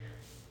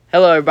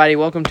Hello, everybody.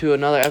 Welcome to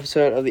another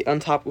episode of the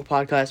Untopical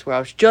Podcast, where I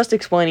was just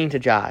explaining to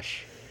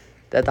Josh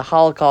that the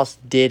Holocaust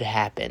did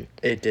happen.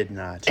 It did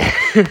not.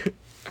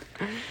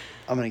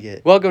 I'm gonna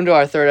get... Welcome to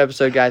our third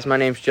episode, guys. My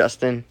name's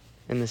Justin,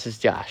 and this is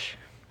Josh.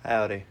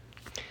 Howdy.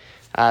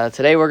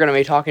 Today we're going to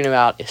be talking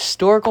about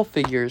historical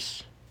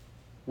figures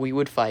we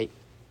would fight.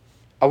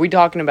 Are we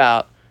talking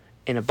about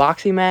in a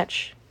boxing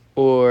match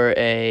or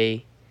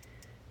a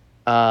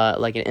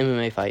like an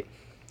MMA fight?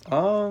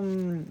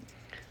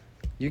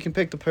 You can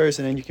pick the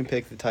person and you can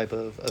pick the type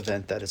of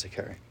event that is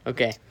occurring.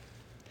 Okay.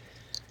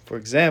 For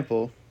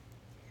example,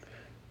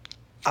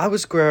 I would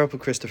square up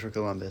with Christopher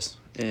Columbus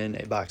in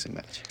a boxing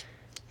match.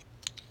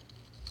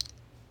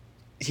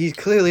 He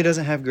clearly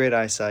doesn't have great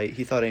eyesight.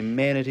 He thought a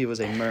manatee was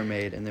a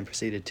mermaid and then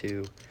proceeded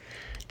to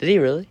Did he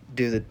really?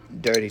 do the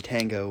dirty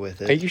tango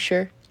with it. Are you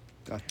sure?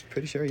 I'm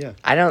pretty sure, yeah.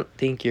 I don't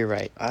think you're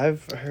right.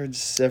 I've heard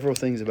several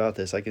things about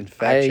this. I can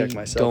fact check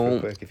myself real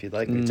quick if you'd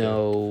like me to.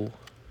 No,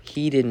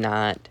 he did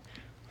not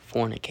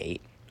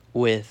fornicate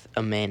with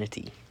a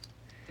manatee.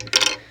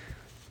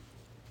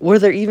 Were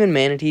there even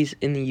manatees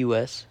in the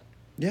U.S.?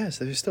 Yes,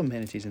 there's still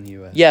manatees in the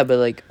U.S. Yeah, but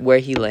like where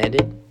he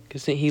landed?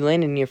 Because he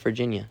landed near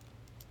Virginia.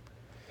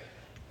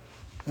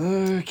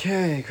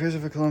 Okay,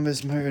 Christopher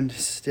Columbus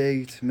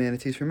staked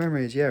manatees for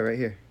mermaids. Yeah, right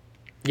here.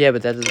 Yeah,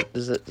 but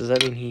does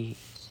that mean he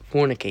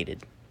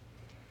fornicated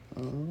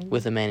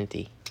with a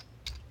manatee?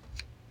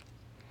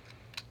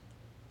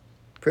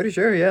 Pretty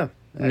sure, yeah.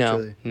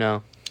 Actually.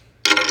 No.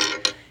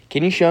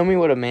 Can you show me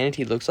what a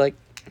manatee looks like?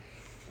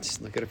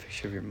 Just look at a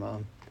picture of your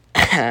mom.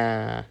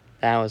 That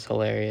was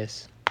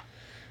hilarious.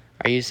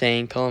 Are you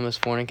saying Columbus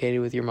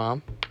fornicated with your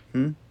mom?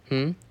 Hmm?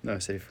 No, I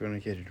said he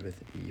fornicated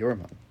with your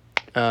mom.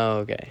 Oh,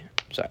 okay.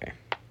 Sorry.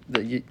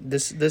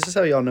 This is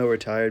how y'all know we're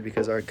tired,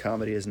 because our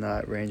comedy is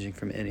not ranging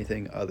from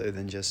anything other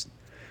than just...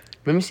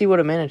 Let me see what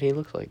a manatee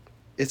looks like.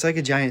 It's like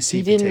a giant sea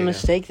He didn't potato.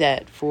 mistake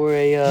that for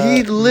a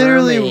He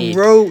literally mermaid.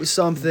 wrote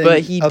something But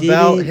he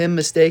about didn't- him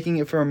mistaking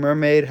it for a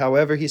mermaid.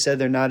 However, he said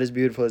they're not as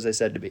beautiful as they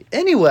said to be.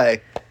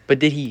 Anyway, But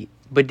did he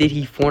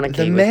fornicate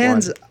the with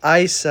man's one?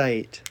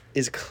 eyesight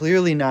is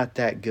clearly not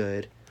that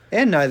good,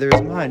 and neither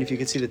is mine. If you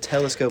could see the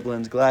telescope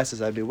lens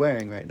glasses I'd be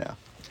wearing right now.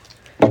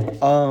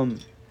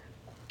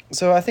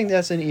 So I think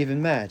that's an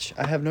even match.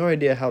 I have no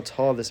idea how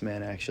tall this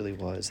man actually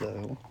was,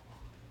 though.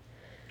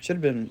 Should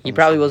have been... He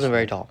probably wasn't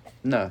very tall.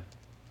 No.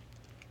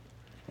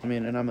 I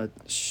mean, and I'm a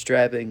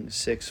strapping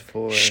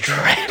 6'4",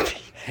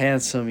 Strapping.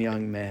 handsome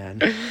young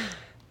man.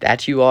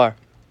 That you are.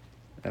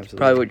 Absolutely.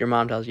 Probably what your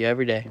mom tells you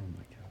every day. Oh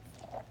my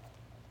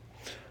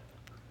god.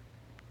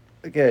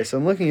 Okay, so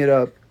I'm looking it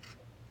up.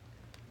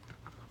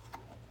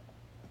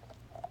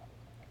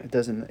 It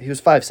doesn't... He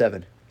was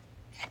 5'7".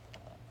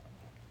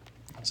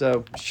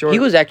 So, short... He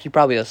was actually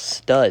probably a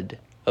stud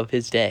of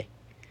his day.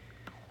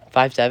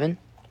 5'7"?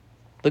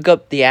 Look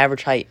up the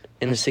average height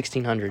in the He was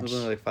 1600s.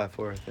 only like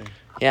 5'4", I think.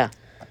 Yeah.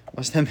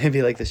 Wasn't that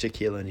maybe like the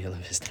Shaquille O'Neal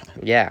of his time?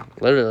 Yeah,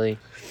 literally.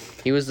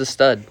 He was the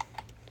stud.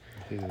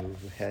 Who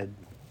had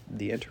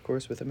the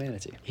intercourse with a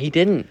manatee. He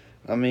didn't.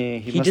 I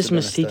mean, He must just have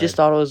been a he just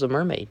stud. thought it was a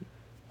mermaid.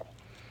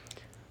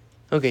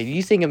 Okay, do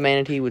you think a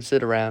manatee would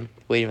sit around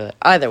waiting for that?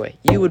 Either way,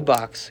 you would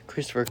box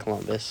Christopher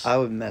Columbus. I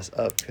would mess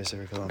up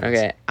Christopher Columbus.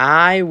 Okay,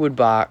 I would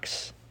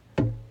box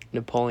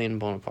Napoleon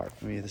Bonaparte.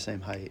 I mean, you're the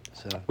same height,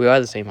 so... We are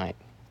the same height.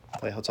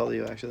 Wait, how tall are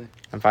you, actually?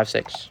 I'm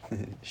 5'6".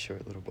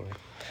 Short little boy.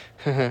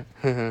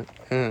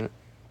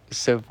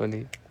 So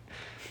funny.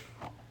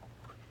 At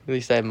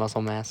least I have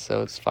muscle mass,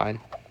 so it's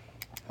fine.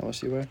 How much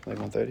do you weigh? Like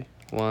 130?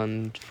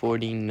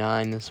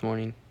 149 this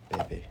morning.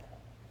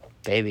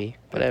 Baby.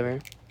 Whatever.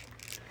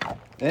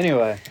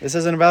 Anyway, this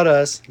isn't about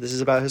us. This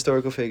is about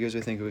historical figures we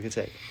think we could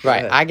take. Go Right,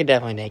 ahead. I could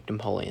definitely take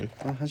Napoleon.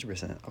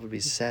 100%. I would be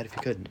sad if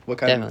you couldn't. What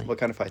kind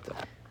of fight, though?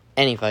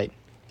 Any fight.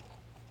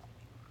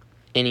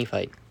 Any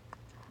fight.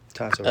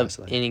 Tonsil Of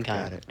wrestling. any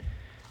kind. Got it.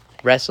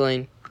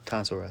 Wrestling.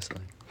 Tonsil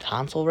wrestling.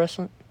 Tonsil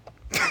wrestling?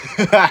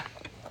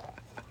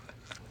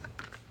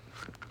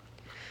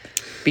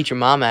 Beat your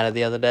mom at it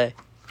the other day.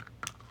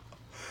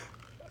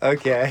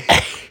 Okay.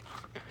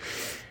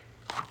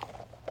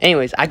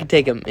 Anyways, I could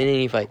take him in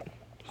any fight.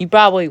 He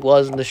probably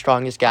wasn't the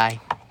strongest guy.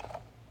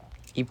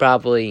 He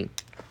probably,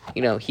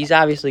 he's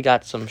obviously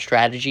got some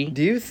strategy,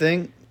 Do you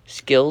think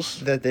skills.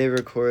 that they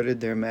recorded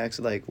their max,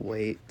 like,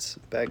 weights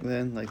back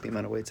then? Like, the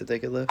amount of weights that they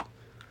could lift?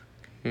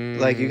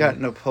 Like, you got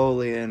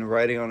Napoleon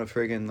writing on a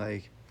friggin',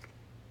 like,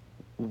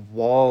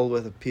 wall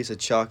with a piece of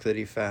chalk that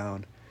he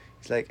found.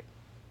 He's like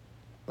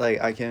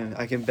I can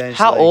bench.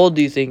 How like, old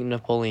do you think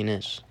Napoleon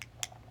is?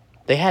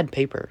 They had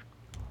paper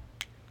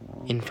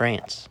in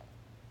France.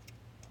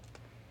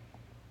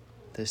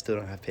 They still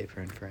don't have paper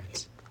in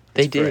France.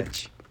 They It's did.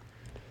 French.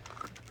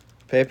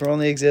 Paper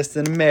only exists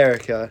in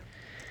America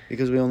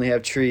because we only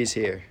have trees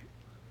here.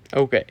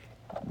 Okay.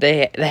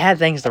 They had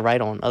things to write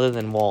on other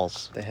than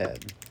walls. They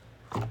had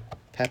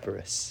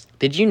papyrus.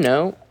 Did you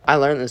know? I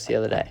learned this the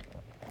other day.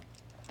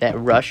 That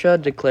Russia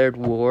declared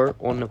war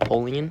on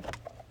Napoleon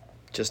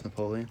Just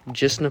Napoleon.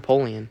 Just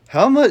Napoleon.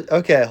 How much?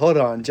 Okay, hold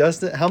on,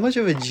 Justin. How much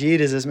of a G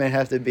does this man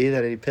have to be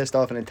that he pissed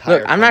off an entire?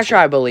 Look, I'm not country? sure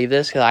I believe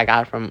this because I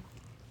got it from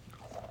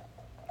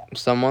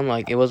someone.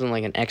 Like, it wasn't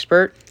like an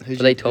expert, but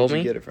they told who'd me.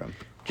 you get it from?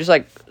 Just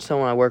like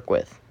someone I work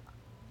with.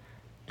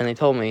 And they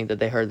told me that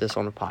they heard this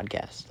on a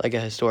podcast, like a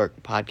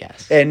historic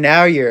podcast. And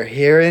now you're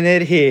hearing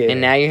it here.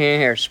 And now you're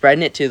here,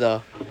 spreading it to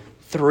the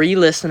 3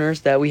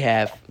 listeners that we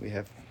have. we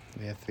have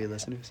 3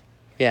 listeners.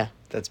 Yeah.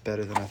 That's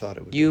better than I thought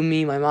it would. You,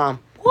 me, my mom.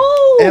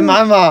 Woo! And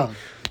my mom.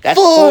 That's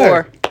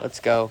 4. 4. Let's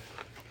go.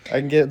 I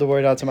can get the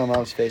word out to my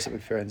mom's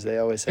Facebook friends. They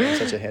always say I'm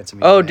such a handsome.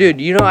 Oh, young man.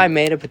 dude, you know I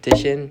made a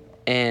petition,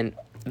 and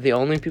the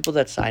only people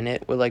that signed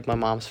it were, like, my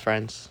mom's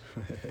friends.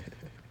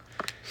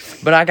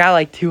 But I got,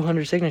 like,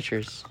 200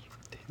 signatures.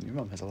 Your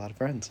mom has a lot of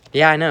friends.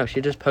 Yeah, I know. She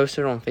just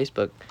posted it on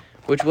Facebook,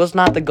 which was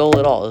not the goal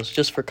at all. It was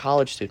just for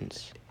college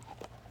students.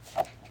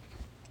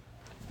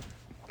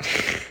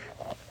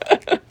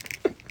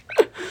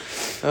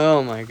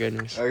 Oh, my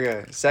goodness.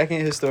 Okay,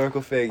 second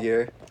historical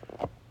figure.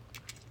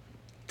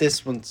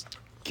 This one's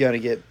gonna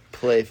get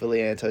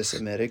playfully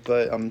anti-Semitic,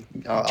 but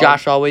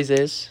Josh always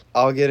is.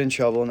 I'll get in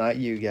trouble, not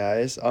you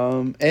guys.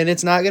 And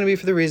it's not gonna be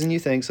for the reason you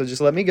think. So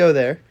just let me go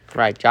there.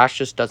 Right, Josh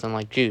just doesn't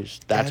like Jews.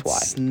 That's why.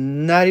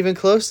 Not even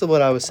close to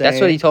what I was saying.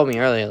 That's what he told me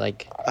earlier.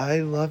 Like, I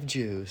love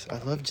Jews. I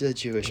love the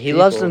Jewish. he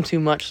loves them too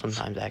much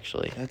sometimes,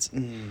 actually. That's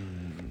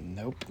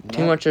nope.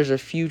 Too much, there's a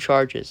few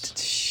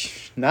charges.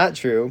 Not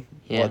true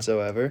Yeah.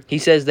 whatsoever. He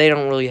says they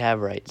don't really have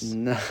rights.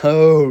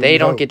 No. They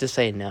no. don't get to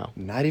say no.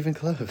 Not even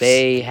close.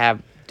 They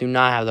do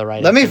not have the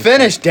right. Let me consent.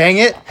 finish, dang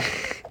it.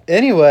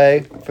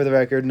 Anyway, for the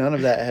record, none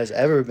of that has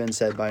ever been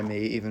said by me,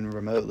 even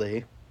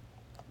remotely.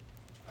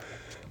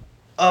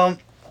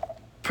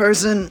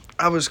 Person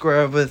I would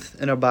square up with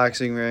in a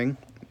boxing ring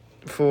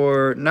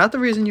for not the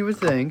reason you would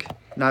think,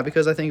 not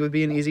because I think it would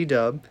be an easy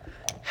dub.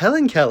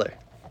 Helen Keller.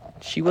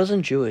 She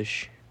wasn't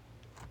Jewish.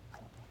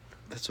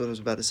 That's what I was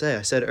about to say.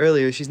 I said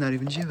earlier she's not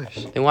even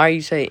Jewish. Then why are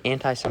you saying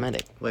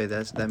anti-Semitic? Wait,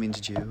 that means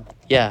Jew.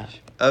 Yeah,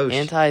 Oh,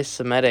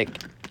 anti-Semitic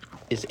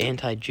is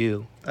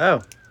anti-Jew.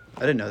 oh, I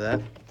didn't know that.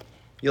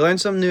 You learn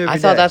something new every I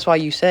thought day. that's why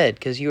you said,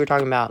 because you were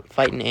talking about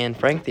fighting Anne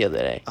Frank the other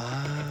day.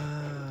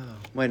 Oh,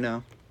 wait,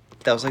 no.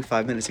 That was like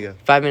 5 minutes ago.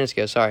 5 minutes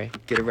ago, sorry.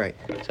 Get it right.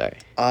 Sorry.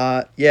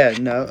 Yeah,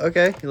 no,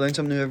 okay. You learn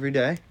something new every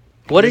day.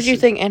 What did you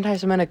Listen- think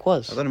anti-Semitic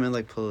was? I thought it meant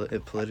like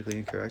politically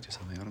incorrect or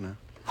something. I don't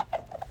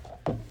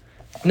know.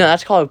 No,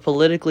 that's called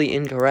politically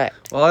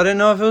incorrect. Well, I didn't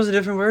know if it was a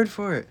different word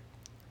for it.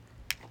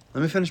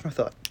 Let me finish my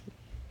thought.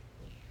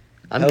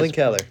 Helen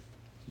Keller.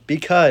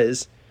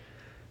 Because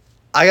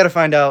I got to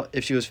find out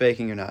if she was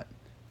faking or not.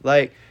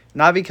 Like,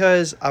 not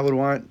because I would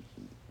want...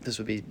 This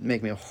would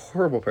make me a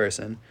horrible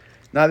person.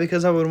 Not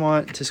because I would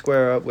want to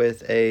square up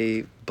with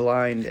a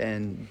blind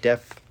and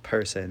deaf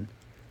person.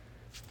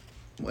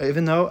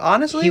 Even though,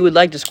 honestly... He would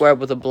like to square up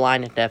with a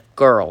blind and deaf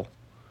girl.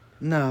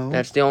 No.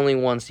 That's the only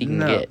ones he can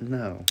get.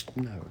 No.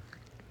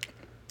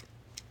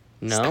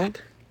 No?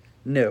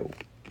 No.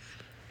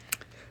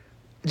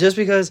 Just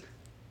because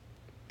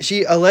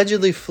she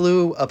allegedly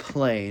flew a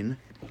plane.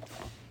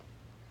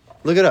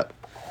 Look it up.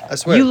 I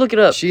swear. You look it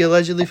up. She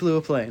allegedly flew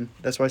a plane.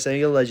 That's why I'm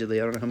saying allegedly.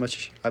 I don't know how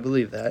much I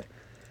believe that.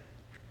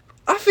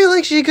 I feel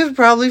like she could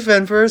probably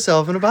fend for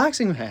herself in a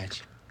boxing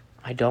match.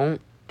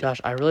 Josh,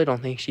 I really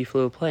don't think she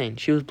flew a plane.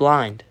 She was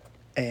blind.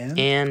 And?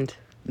 And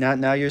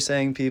Now you're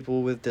saying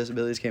people with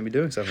disabilities can't be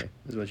doing something,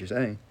 is what you're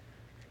saying.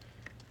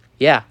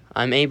 yeah,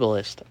 I'm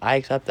ableist. I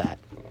accept that.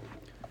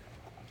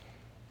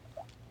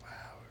 Wow,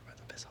 we're about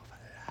to piss off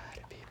a lot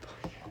of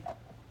people.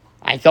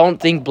 I don't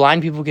think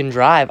blind people can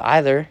drive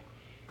either.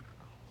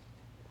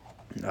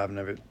 No, I've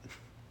never...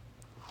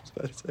 I was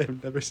about to say,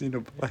 I've never seen a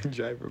blind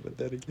driver, but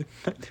then again...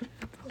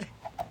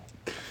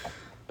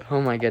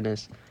 Oh my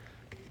goodness.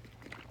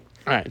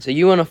 Alright, so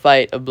you want to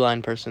fight a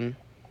blind person.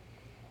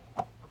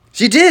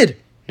 She did!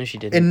 No, she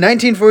didn't. In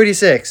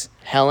 1946,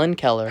 Helen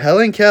Keller.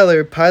 Helen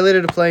Keller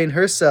piloted a plane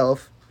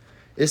herself.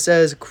 It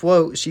says,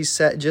 quote, she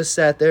just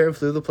sat there and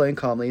flew the plane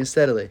calmly and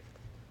steadily.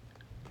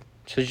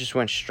 So she just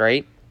went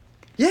straight?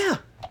 Yeah.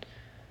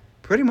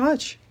 Pretty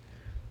much.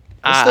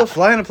 I'm still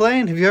flying a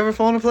plane. Have you ever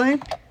flown a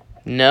plane?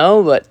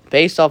 No, but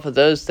based off of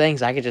those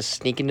things, I could just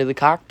sneak into the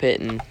cockpit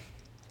and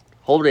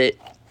hold it.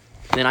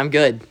 Then I'm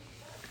good.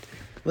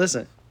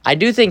 Listen. I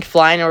do think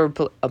flying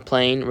a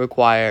plane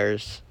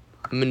requires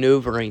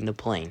maneuvering the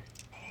plane,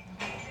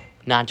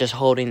 not just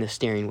holding the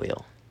steering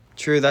wheel.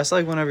 True, that's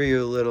like whenever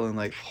you're little and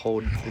like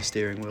hold the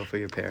steering wheel for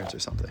your parents or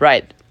something.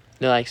 Right.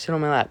 They're like, sit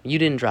on my lap. You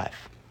didn't drive.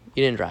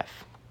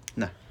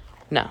 No.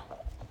 No.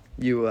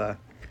 You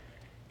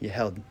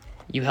held.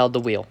 You held the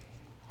wheel.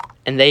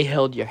 And they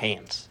held your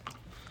hands.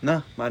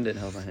 No, mine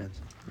didn't hold my hands.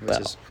 Which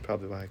Well. is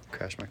probably why I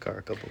crashed my car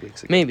a couple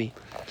weeks ago. Maybe.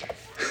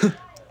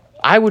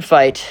 I would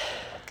fight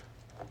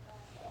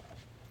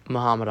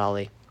Muhammad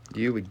Ali.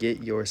 You would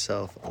get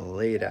yourself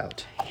laid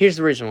out. Here's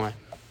the reason why.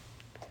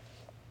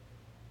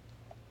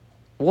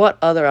 What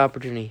other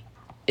opportunity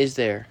is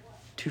there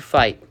to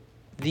fight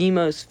the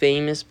most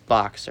famous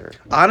boxer?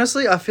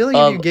 Honestly, I feel like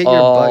Of if you get your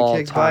all butt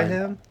kicked by time.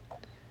 him,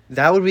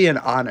 That would be an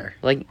honor.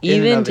 Like, in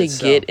and even of to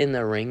itself. get in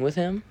the ring with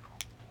him,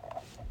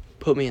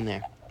 put me in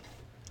there.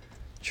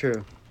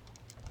 True.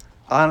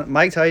 On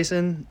Mike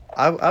Tyson,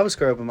 I would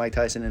square up with Mike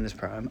Tyson in his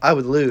prime. I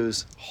would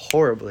lose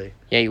horribly.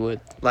 Yeah, you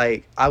would.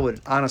 Like, I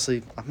would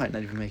honestly, I might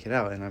not even make it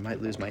out, and I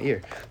might lose my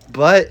ear.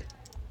 But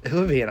it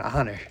would be an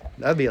honor.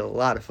 That'd be a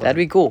lot of fun. That'd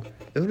be cool.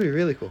 It would be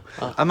really cool.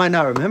 I might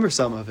not remember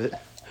some of it.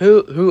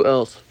 Who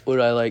else would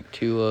I like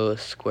to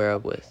square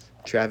up with?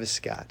 Travis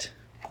Scott.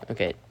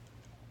 Okay.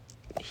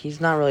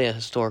 He's not really a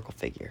historical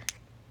figure.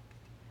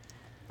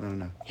 I don't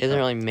know. He hasn't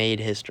really made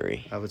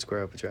history. I would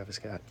square up with Travis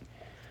Scott.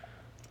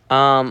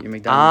 Your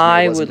McDonald's meal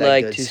I wasn't would that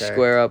like good, to sir.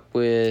 square up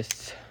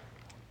with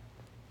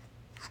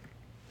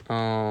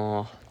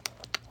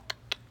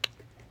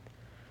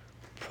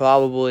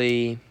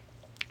probably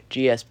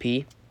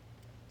GSP.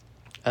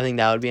 I think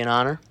that would be an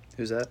honor.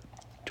 Who's that?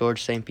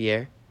 George St.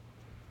 Pierre.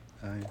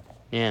 Oh, yeah.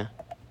 Yeah.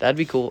 That'd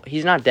be cool.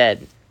 He's not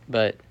dead,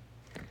 but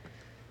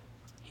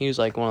he was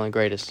like one of the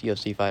greatest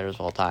UFC fighters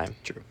of all time.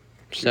 True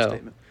So,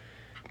 statement.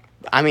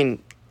 I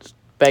mean,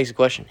 begs the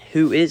question,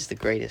 who is the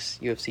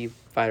greatest UFC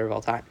fighter of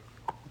all time?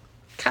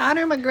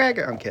 Conor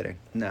McGregor. I'm kidding.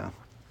 No.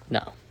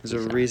 No. There's a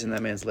he's not. reason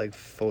that man's leg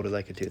folded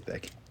like a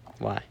toothpick.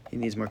 Why? He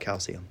needs more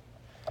calcium.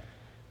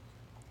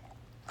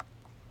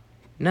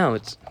 No,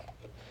 it's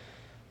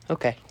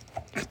okay.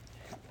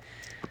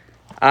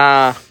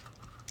 Uh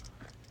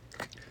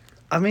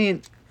I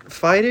mean,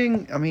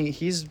 fighting. I mean,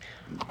 he's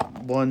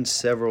won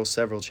several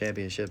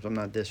championships. I'm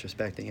not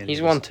disrespecting it.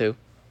 he's won two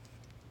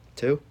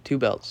two.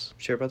 belts.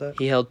 Sure about that?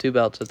 He held two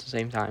belts at the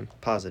same time.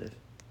 Positive.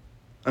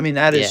 I mean,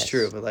 that is Yes.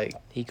 true, but like,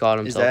 He called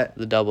Is himself that-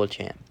 the double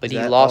champ, but is he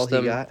that lost all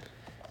them. He got?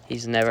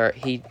 He's never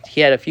he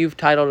had a few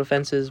title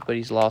defenses, but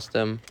he's lost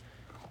them.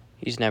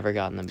 He's never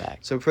gotten them back.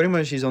 So pretty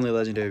much, he's only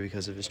legendary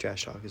because of his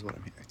trash talk, is what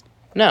I'm hearing.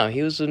 No,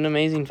 he was an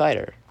amazing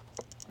fighter.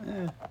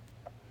 Eh,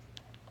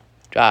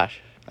 Josh,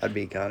 I'd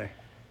beat Conor.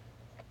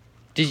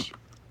 did you,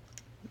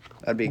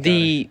 I'd beat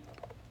the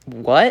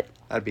what? Conor.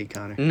 I'd beat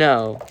Conor.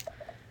 No,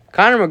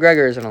 Conor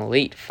McGregor is an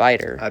elite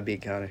fighter. I'd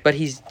beat Conor. But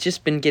he's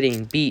just been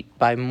getting beat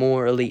by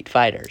more elite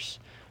fighters.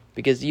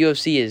 Because the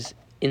UFC is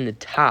in the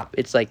top.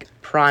 It's like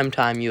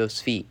primetime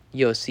UFC.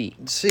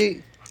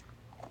 See,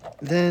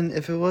 then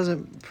if it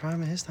wasn't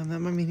prime of his time, that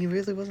might mean he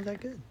really wasn't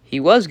that good. He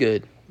was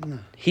good. No.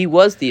 He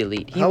was the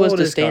elite. He How was old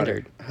the is Conor?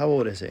 standard. How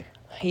old is he?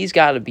 He's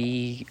got to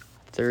be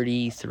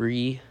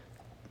 33,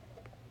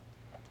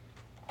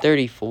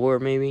 34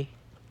 maybe.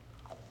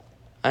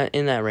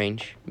 In that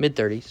range.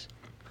 Mid-30s.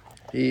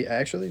 He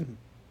actually,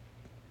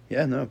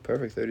 yeah, no,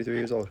 perfect. 33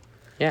 years old.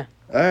 Yeah.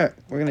 All right,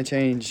 we're gonna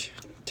change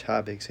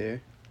topics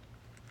here.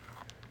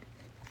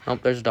 Oh,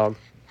 there's a dog.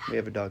 We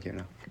have a dog here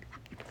now.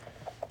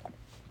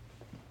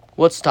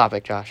 What's the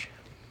topic, Josh?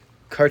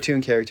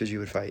 Cartoon characters you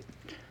would fight.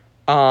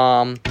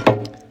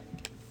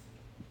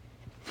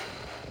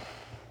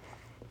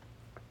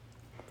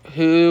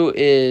 Who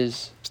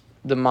is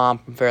the mom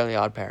from Fairly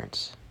Odd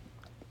Parents?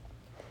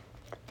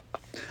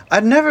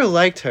 I'd never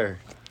liked her.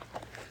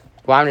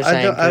 Well, I'm just I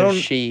saying don't- I because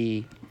don't-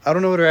 she... I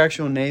don't know what her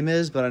actual name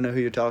is, but I know who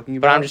you're talking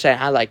about. But I'm just saying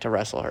I like to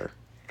wrestle her.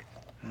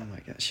 Oh my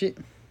god,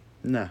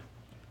 no.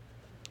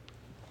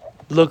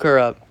 Look her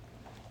up.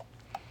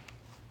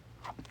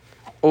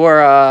 Or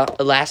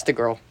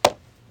Elastigirl.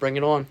 Bring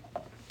it on.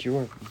 You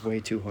are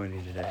way too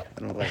horny today. I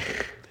don't like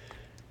it.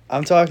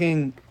 I'm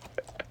talking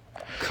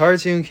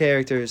cartoon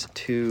characters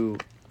to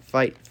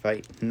fight,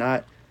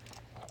 not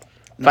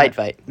Fight.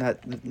 not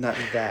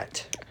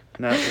that,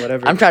 not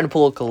whatever. I'm trying to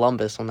pull a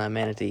Columbus on that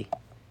manatee.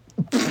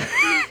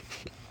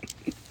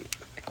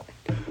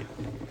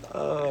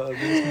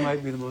 This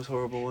might be the most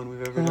horrible one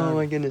we've ever Oh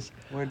my goodness.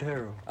 We're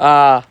terrible.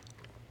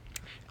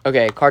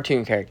 Okay,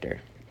 cartoon character.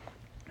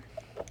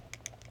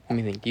 Let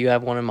me think. Do you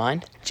have one in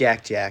mind?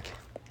 Jack, Jack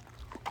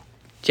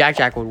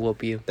would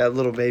whoop you. that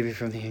little baby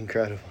from The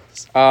Incredibles.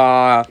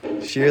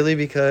 Surely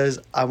because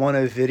I want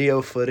a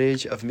video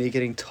footage of me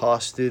getting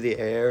tossed through the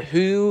air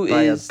Who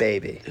by is a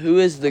baby. Who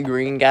is the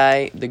green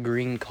guy? The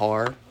green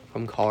car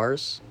from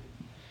Cars?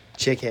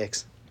 Chick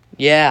Hicks.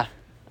 Yeah,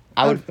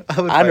 I'd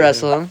fight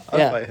wrestle him. I'd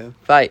Yeah, fight him.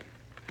 fight.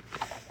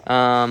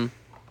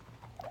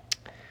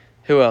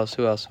 Who else?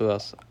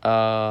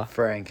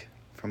 Frank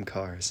from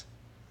Cars.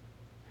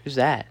 Who's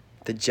that?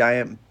 The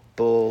giant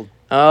bull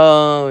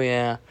Oh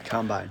yeah.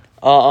 combine.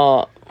 Who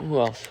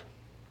else?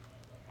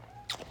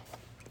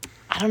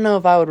 I don't know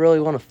if I would really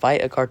want to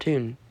fight a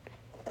cartoon.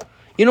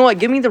 You know what?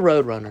 Give me the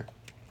Roadrunner.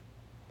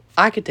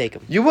 I could take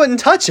him. You wouldn't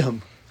touch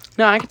him.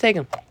 No, I could take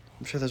him.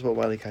 I'm sure that's what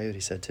Wile E. Coyote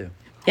said too.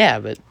 Yeah,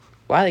 but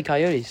Wile E.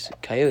 Coyote's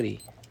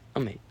coyote.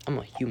 I'm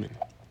a human.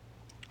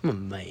 I'm a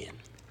man.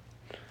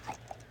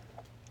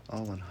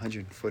 All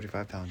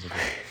 145 pounds of it.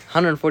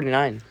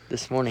 149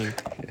 this morning.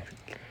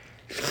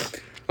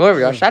 Whatever,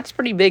 gosh, that's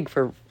pretty big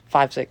for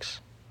 5'6".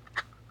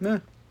 Nah.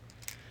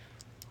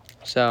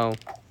 So,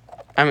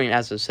 I mean,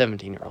 as a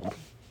 17-year-old.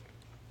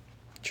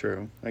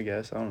 True, I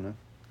guess. I don't know.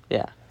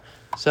 Yeah.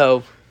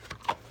 So,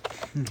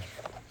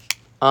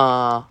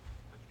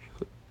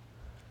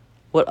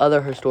 what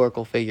other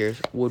historical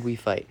figures would we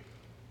fight?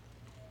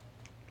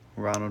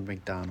 Ronald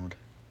McDonald.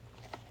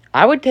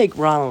 I would take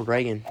Ronald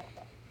Reagan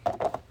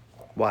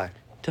Why?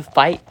 to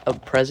fight a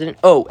president.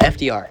 Oh,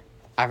 FDR.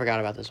 I forgot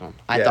about this one.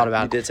 I thought You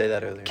about it. did say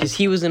that earlier. Because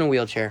he was in a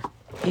wheelchair.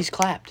 He's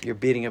clapped. You're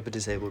beating up a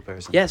disabled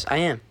person. Yes, I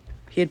am.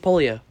 He had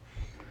polio.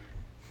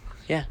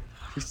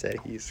 He said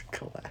he's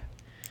clapped.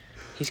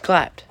 He's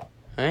clapped.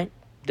 All right?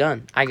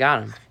 Done. I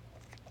got him.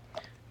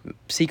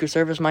 Secret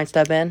Service might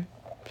step in.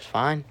 It's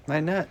fine. Might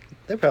not.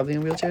 They're probably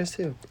in wheelchairs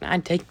too.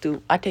 I'd take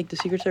the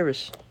Secret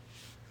Service.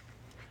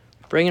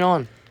 Bring it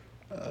on.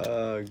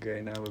 Oh,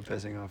 great. Now we're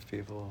pissing off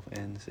people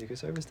in the Secret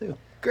Service too.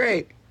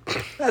 Great.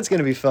 That's going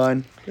to be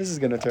fun. This is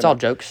going to turn It's all out-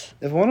 jokes.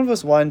 If one of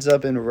us winds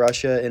up in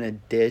Russia in a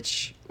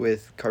ditch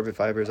with carpet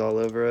fibers all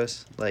over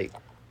us, like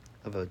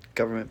of a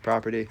government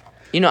property,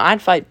 You know,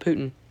 I'd fight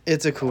Putin.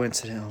 it's a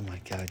coincidence. Oh my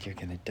God, you're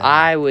going to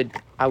die. I would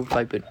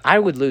fight Putin. I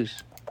would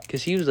lose.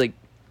 Because he was, like,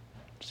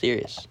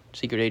 serious.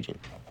 Secret agent.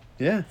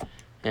 Yeah.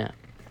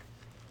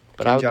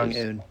 But I Kim would lose.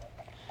 Jong-un.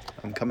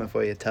 I'm coming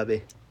for you,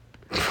 Tubby.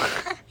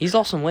 He's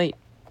lost some weight.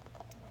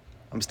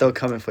 I'm still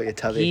coming for you,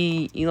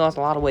 Tubby. He lost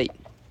a lot of weight.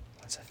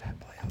 What's a fat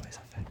boy? Always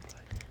a fat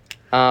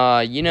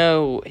boy. You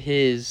know,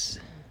 his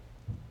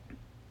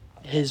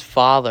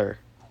father,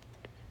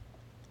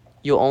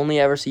 you'll only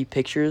ever see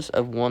pictures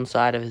of one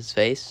side of his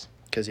face.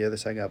 Because the other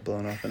side got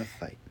blown off in a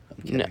fight. I'm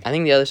kidding. No, I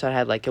think the other side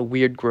had, like, a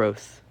weird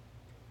growth.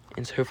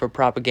 And so for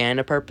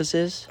propaganda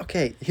purposes,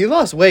 Okay, he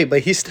lost weight,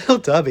 but he's still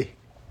Tubby.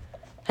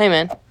 hey,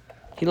 man,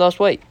 he lost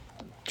weight.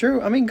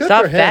 True. I mean, good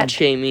Stop for him.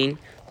 fat-shaming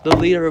the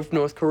leader of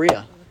North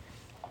Korea.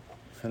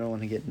 I don't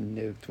want to get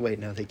nuked. Wait,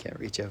 no, they can't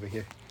reach over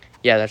here.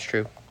 Yeah, that's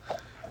true.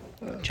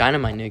 China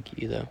might nuke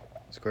you, though.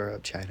 Square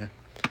up, China.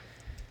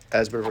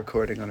 As we're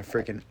recording on a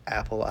freaking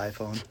Apple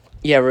iPhone.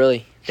 Yeah,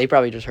 really. They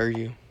probably just heard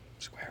you,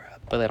 Square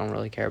up. but they don't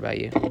really care about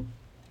you.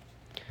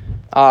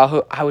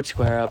 I would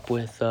square up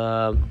with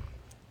Kunta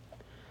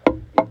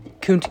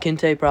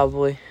Kinte,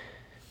 probably.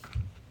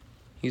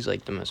 He's,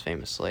 like, the most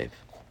famous slave.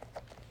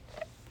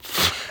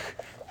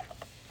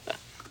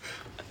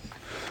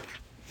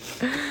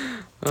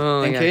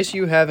 Oh, my In God. case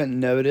you haven't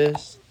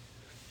noticed,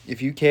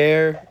 if you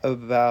care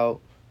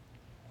about,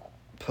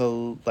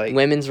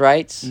 Women's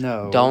rights?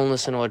 No. Don't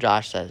listen to what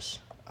Josh says.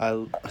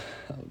 I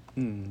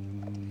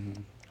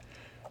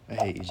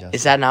hate you, Justin.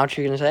 Is that not what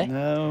you're going to say?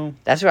 No.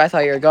 That's where I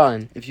thought you were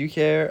going. If you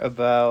care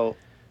about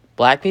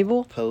Black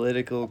people?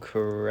 political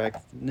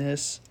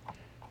correctness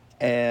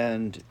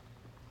and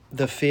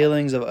the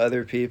feelings of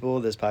other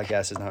people, this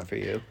podcast is not for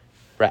you.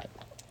 Right.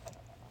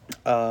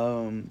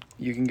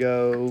 You can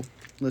go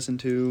listen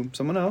to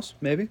someone else,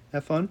 maybe.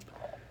 Have fun.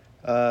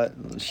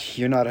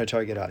 You're not our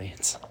target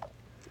audience.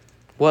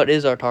 What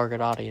is our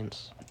target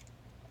audience?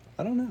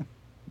 I don't know.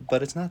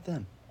 But it's not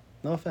them.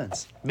 No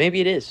offense. Maybe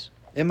it is.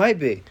 It might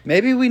be.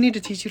 Maybe we need to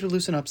teach you to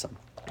loosen up some.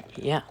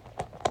 Yeah.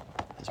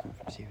 This went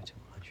from 0 to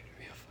 100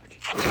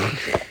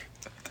 real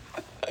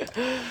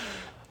fucking.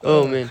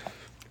 Oh, man.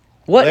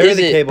 What Larry is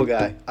the it? Cable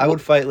Guy. I would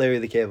fight Larry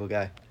the Cable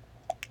Guy.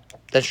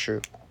 That's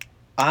true.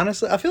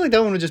 Honestly, I feel like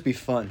that one would just be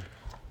fun.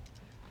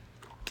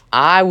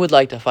 I would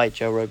like to fight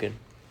Joe Rogan.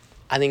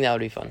 I think that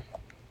would be fun.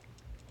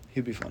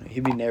 He'd be funny.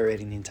 He'd be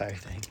narrating the entire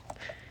thing.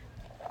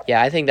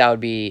 Yeah, I think that would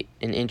be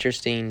an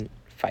interesting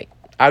fight.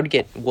 I would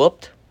get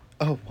whooped,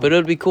 Oh, but it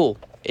would be cool.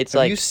 It's have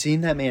like, you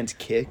seen that man's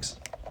kicks?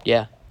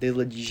 yeah, They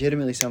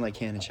legitimately sound like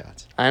cannon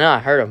shots. I know, I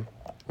heard him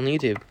on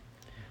YouTube.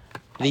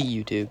 The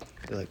YouTube.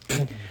 They're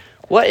like.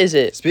 What is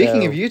it? Speaking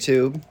though? of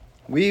YouTube,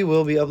 we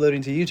will be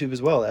uploading to YouTube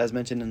as well, as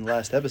mentioned in the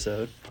last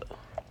episode.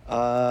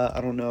 I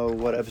don't know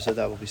what episode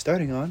that will be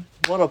starting on.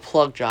 What a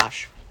plug,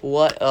 Josh.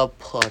 What a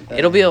plug.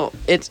 It'll be,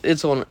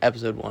 it's on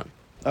episode 1.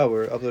 Oh,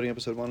 we're uploading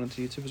episode 1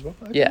 onto YouTube as well?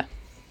 Okay. Yeah,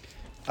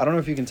 I don't know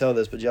if you can tell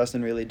this, but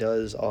Justin really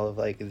does all of,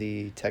 like,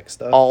 the tech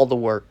stuff. all the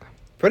work.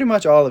 Pretty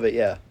much all of it,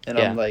 yeah. And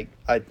Yeah. I'm like,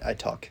 I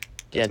talk.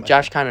 Yeah, That's my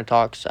Josh kind of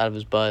talks out of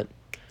his butt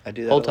I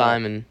do the that whole a lot.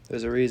 time, and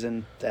There's a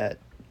reason that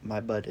my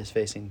butt is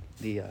facing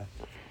the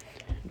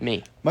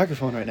me.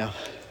 microphone right now.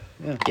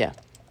 Yeah.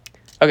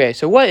 Okay,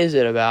 so what is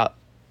it about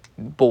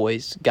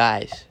boys,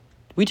 guys?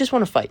 We just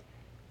want to fight,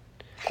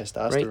 right?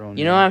 Testosterone.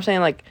 You know what I'm saying?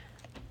 Like,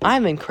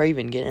 I've been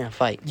craving getting in a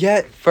fight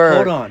Yeah, for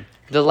hold on.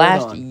 the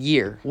last on.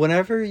 year.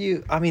 Whenever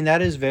you, I mean,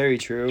 that is very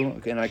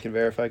true, and I can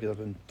verify because I've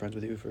been friends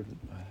with you for a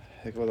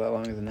heck of a lot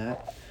longer than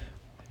that.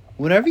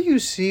 Whenever you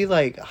see,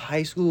 like,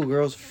 high school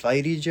girls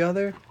fight each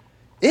other,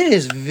 it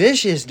is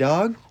vicious,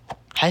 dog.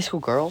 High school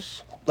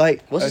girls?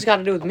 Like, What's this got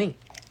to do with me?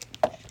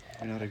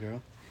 You're not a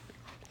girl.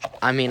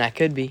 I mean, I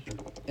could be.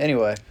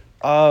 Anyway,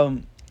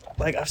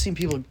 like, I've seen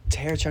people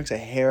tear chunks of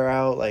hair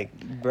out, like,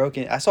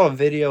 broken. I saw a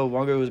video,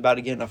 one girl was about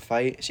to get in a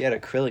fight. She had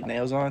acrylic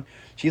nails on.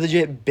 She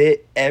legit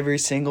bit every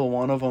single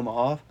one of them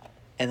off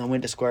and then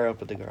went to square up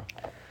with the girl.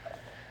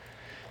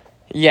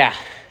 Yeah,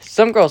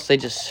 some girls, they're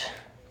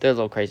a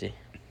little crazy.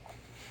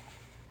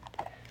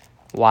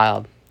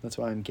 Wild. That's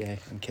why I'm gay.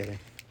 I'm kidding.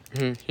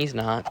 He's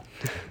not.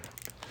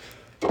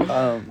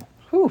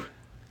 Whew.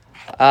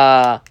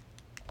 But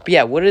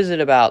yeah, what is it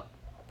about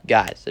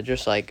guys that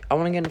just like, I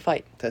want to get in a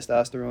fight?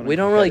 Testosterone. We and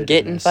don't really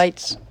get in competitiveness.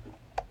 fights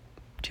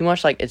too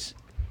much. Like,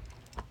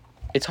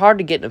 it's hard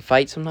to get in a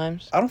fight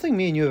sometimes. I don't think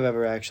me and you have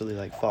ever actually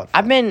like fought.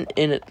 I've been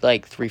in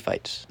like 3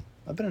 fights.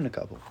 I've been in a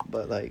couple,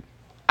 but like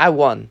I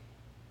won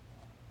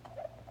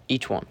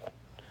each one.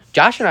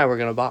 Josh and I were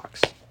gonna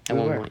box at We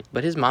one were. point,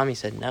 but his mommy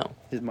said no.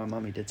 my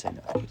mommy did say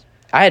no.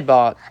 I had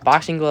bought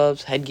boxing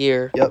gloves,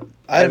 headgear. Yep,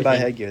 I didn't buy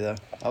Everything. headgear though.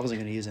 I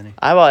wasn't gonna use any.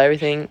 I bought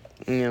everything.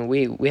 You know,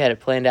 we had it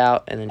planned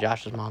out, and then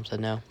Josh's mom said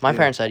no. My Yeah.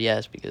 parents said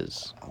yes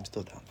because I'm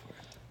still down for it.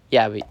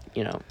 yeah, but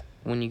you know,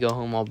 when you go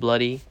home all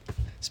bloody,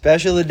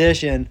 Special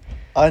edition,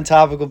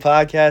 Untopical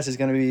podcast is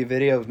gonna be a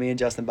video of me and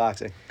Justin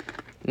boxing.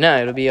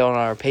 no, it'll be on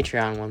our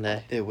Patreon one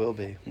day. It will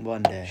be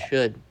one day.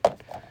 Should,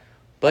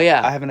 but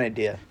yeah, I have an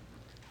idea.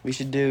 We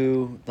should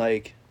do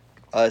like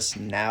us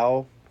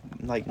now,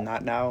 like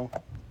not now.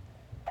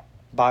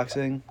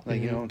 Boxing,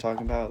 like you know what I'm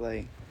talking about,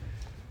 like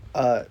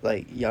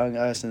young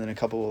us, and then a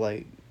couple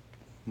like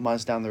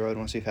months down the road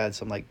once we've had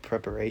some like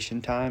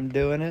preparation time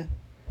doing it,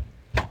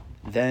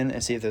 then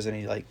and see if there's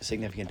any like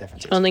significant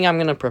differences. I don't think I'm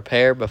gonna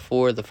prepare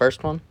before the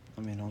first one.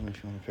 I mean, only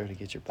if you want to prepare to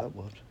get your butt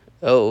whooped.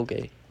 Oh,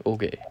 okay.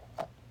 Okay.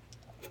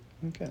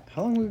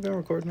 How long have we been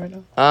recording right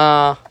now?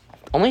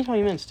 Only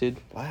 20 minutes, dude.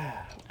 Wow.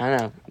 I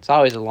know. It's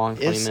always a long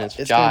 20 It's- minutes.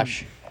 it's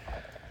Josh.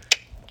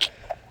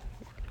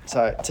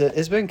 Sorry,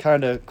 it's been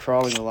kind of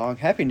crawling along.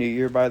 Happy New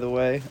Year, by the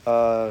way.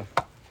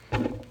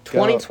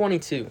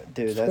 2022.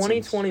 Dude, that's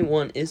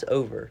 2021 is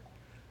over.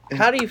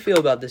 How do you feel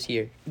about this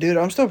year? Dude,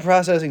 I'm still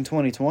processing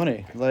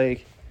 2020.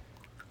 Like,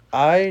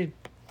 I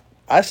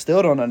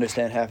still don't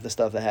understand half the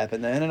stuff that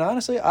happened then, and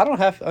honestly, I don't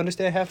have to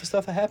understand half the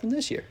stuff that happened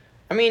this year.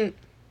 I mean,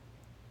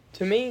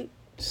 to me,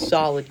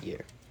 solid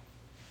year.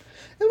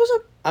 It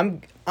was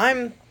I'm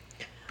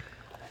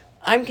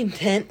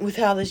content with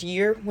how this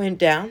year went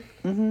down.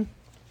 Mhm.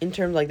 In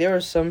terms, like, there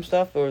was some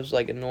stuff that was,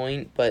 like,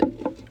 annoying, but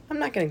I'm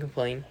not going to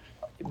complain.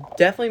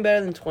 Definitely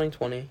better than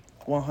 2020.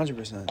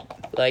 100%.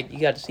 Like, you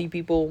got to see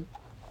people,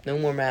 no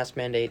more mask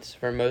mandates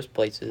for most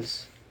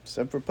places.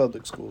 Except for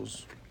public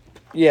schools.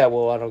 Yeah,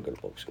 well, I don't go to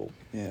public school.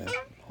 Yeah,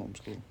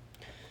 homeschool.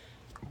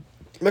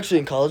 I'm actually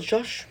in college,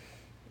 Josh,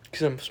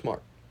 because I'm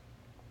smart.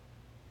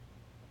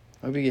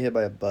 I hope you get hit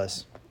by a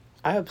bus.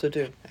 I hope so,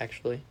 too,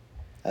 actually.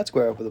 I'd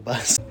square up with a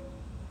bus.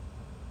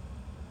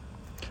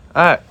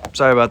 Alright,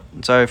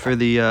 sorry for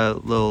the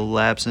little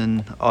lapse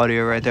in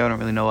audio right there. I don't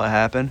really know what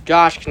happened.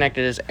 Josh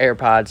connected his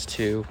AirPods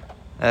to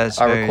That's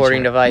our very recording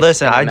sad. device.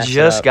 Listen, and I messed it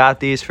just up. got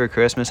these for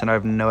Christmas and I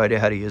have no idea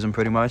how to use them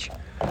pretty much.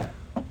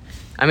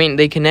 I mean,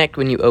 they connect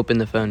when you open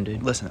the phone,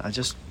 dude. Listen,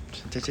 just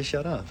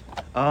shut up.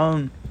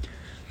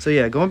 So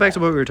yeah, going back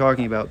to what we were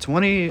talking about,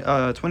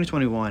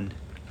 2021.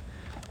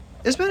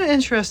 It's been an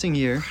interesting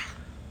year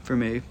for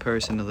me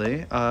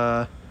personally.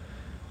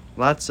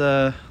 Lots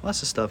of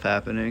stuff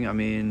happening. I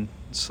mean,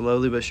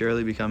 slowly but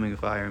surely becoming a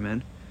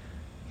fireman.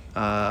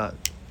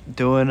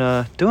 Doing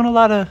a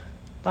lot of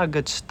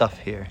good stuff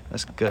here.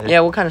 That's good.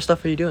 Yeah, what kind of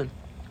stuff are you doing?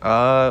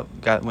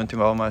 Went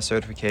through all my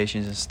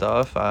certifications and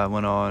stuff. I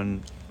went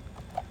on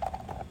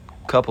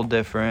a couple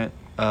different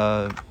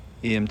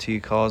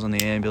EMT calls on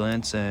the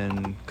ambulance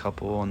and a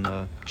couple on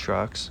the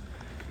trucks.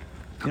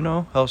 You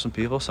know, help some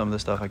people. Some of the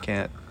stuff I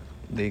can't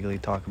legally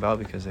talk about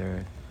because there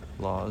are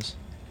laws.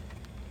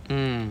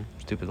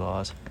 Stupid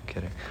laws. I'm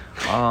kidding.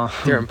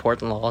 They're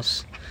important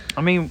laws.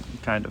 I mean,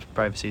 kind of.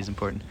 Privacy is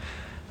important.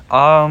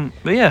 But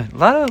yeah,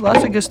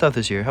 lots of good stuff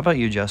this year. How about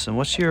you, Justin?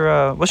 What's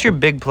your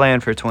big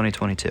plan for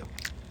 2022? So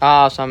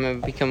I'm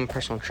going to become a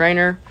personal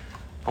trainer.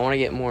 I want to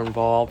get more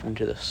involved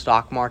into the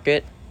stock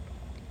market.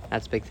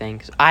 That's a big thing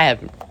because I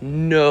have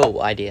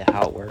no idea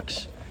how it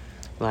works.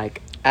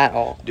 Like, at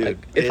all. Dude,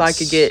 like, if I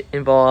could get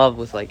involved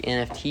with, like,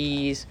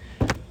 NFTs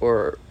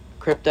or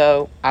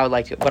crypto, I would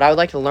like to. But I would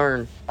like to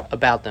learn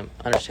about them,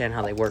 understand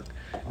how they work.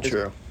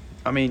 True.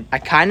 I mean, I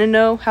kind of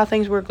know how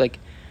things work. Like,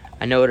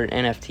 I know what an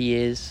NFT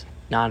is,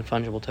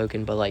 non-fungible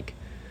token, but, like,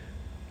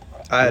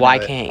 why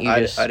can't you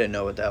just... I didn't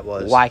know what that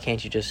was. Why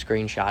can't you just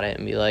screenshot it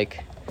and be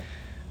like,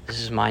 this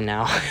is mine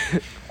now?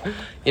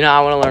 You know,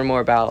 I want to learn more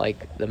about,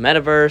 like, the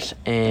metaverse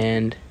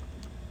and...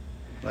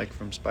 Like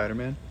from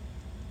Spider-Man?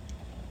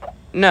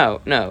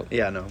 No.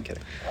 Yeah, no, I'm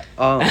kidding.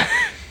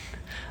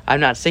 I've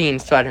not seen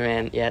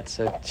Spider-Man yet,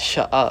 so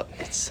shut up.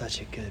 It's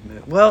such a good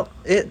movie. Well,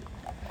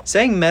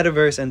 saying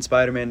metaverse and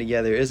Spider-Man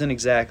together isn't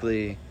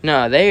exactly.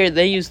 No,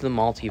 they use the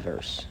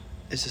multiverse.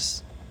 It's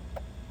just.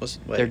 Wait.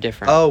 They're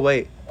different. Oh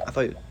wait, I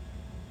thought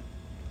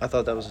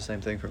that was the same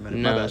thing for a minute.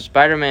 My No, bad.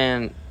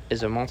 Spider-Man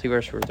is a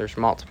multiverse where there's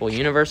multiple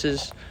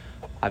universes.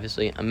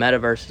 Obviously, a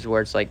metaverse is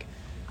where it's, like,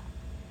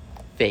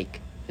 fake.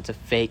 It's a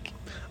fake.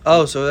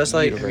 Oh, so that's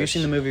like. Have you universe.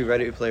 seen the movie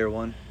Ready Player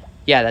One?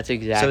 Yeah, that's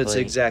exactly. So it's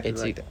exactly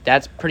like that.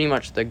 That's pretty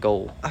much the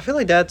goal. I feel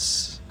like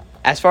that's.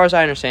 As far as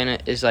I understand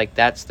it, is like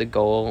that's the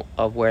goal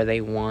of where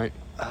they want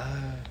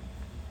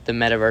the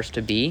metaverse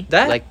to be.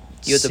 That like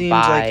you have to seems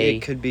buy. like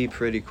it could be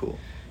pretty cool.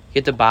 You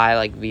have to buy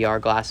like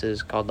VR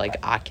glasses called like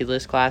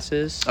Oculus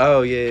glasses.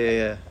 Oh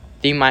yeah.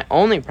 My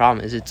only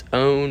problem is it's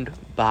owned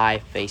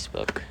by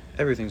Facebook.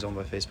 Everything's owned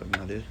by Facebook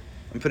now, dude.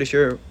 I'm pretty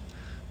sure.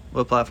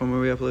 What platform are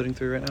we uploading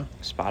through right now?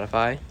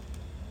 Spotify.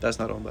 That's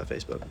not owned by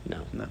Facebook.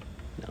 No.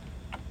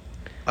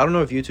 I don't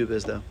know if YouTube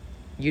is though.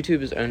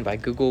 YouTube is owned by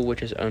Google,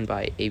 which is owned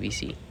by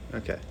ABC.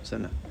 Okay, so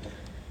no.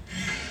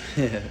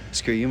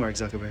 Screw you, Mark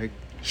Zuckerberg.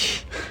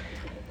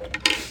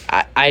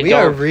 I We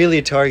don't. are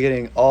really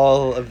targeting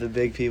all of the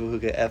big people who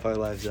could F our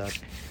lives up.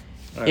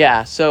 All right.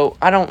 Yeah, so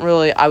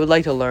I would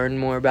like to learn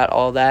more about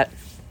all that,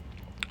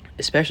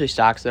 especially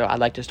stocks, though. I'd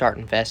like to start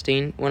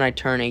investing when I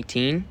turn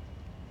 18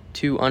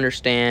 to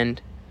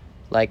understand,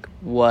 like,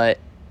 what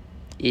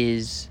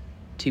is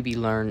to be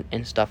learned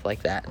and stuff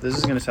like that. This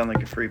is going to sound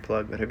like a free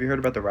plug, but have you heard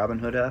about the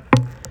Robinhood app?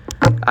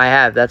 I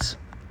have.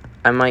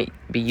 I might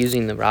be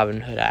using the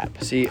Robinhood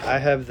app. See, I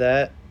have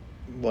that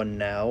one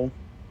now.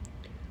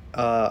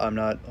 I'm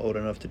not old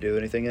enough to do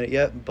anything in it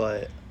yet,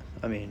 but,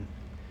 I mean,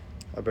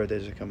 our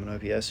birthdays are coming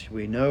up. Yes,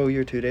 we know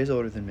you're 2 days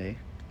older than me.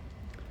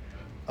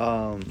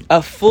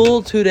 A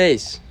full 2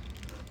 days.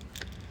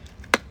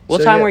 What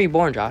So, time yeah. were you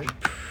born, Josh?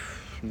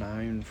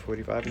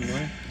 9:45 in the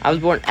morning. I was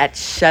born at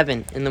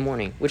 7 in the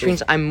morning, which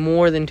means I'm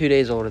more than 2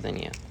 days older than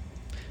you.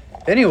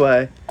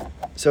 Anyway,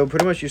 so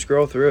pretty much you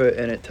scroll through it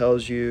and it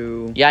tells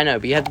you... Yeah, I know,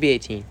 but you have to be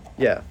 18.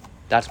 Yeah.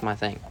 That's my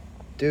thing.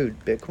 Dude,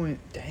 Bitcoin,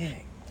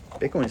 dang.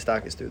 Bitcoin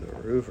stock is through the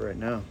roof right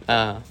now.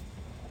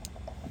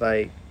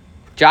 Like,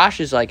 Josh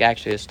is like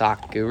actually a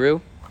stock guru.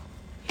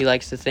 He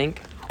likes to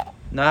think.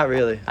 not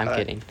really. I'm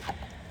kidding.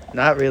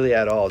 Not really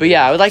at all. But dude.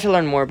 yeah, I would like to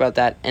learn more about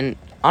that. And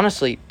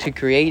honestly, to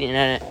create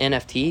an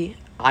NFT,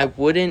 I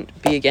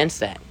wouldn't be against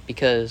that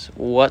because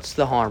what's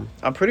the harm?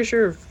 I'm pretty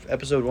sure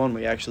episode 1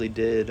 we actually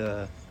did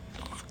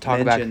Talk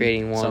about mention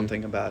creating one.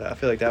 something about it. I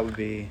feel like that would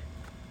be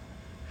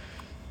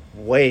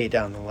way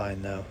down the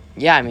line though.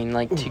 Yeah, I mean,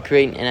 like to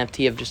create an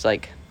NFT of just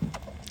like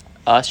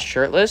us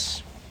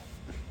shirtless.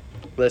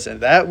 Listen,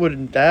 that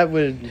would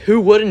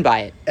Who wouldn't buy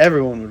it?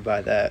 everyone would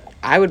buy that.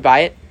 I would buy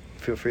it.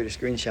 Feel free to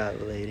screenshot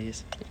it,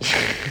 ladies.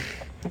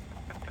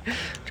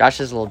 Josh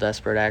is a little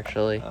desperate,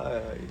 actually.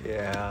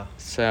 Yeah.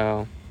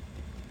 So,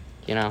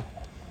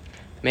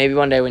 maybe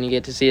one day when you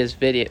get to see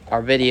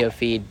our video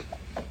feed,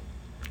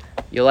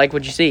 you'll like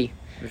what you see.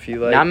 If you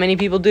like Not many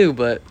people do,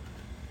 but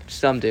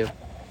some do.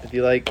 If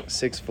you like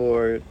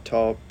 6'4"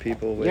 tall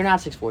people with You're not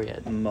 6'4"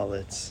 yet.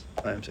 mullets,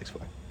 I am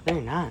 6'4". No,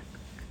 you're not.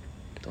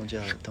 Don't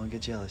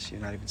get jealous. You're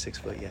not even 6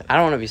 foot yet. I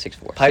don't want to be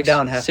 6'4". Pipe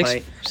down, half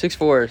pint.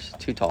 6'4" is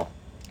too tall.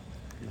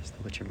 That's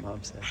not what your mom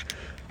said.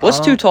 What's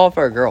too tall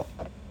for a girl?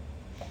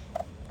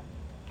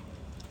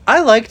 I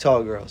like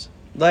tall girls.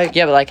 Like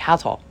Yeah, but like how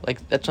tall?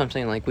 Like that's what I'm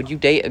saying. Like, would you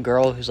date a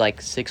girl who's like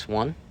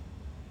 6'1"?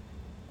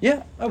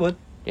 yeah, I would.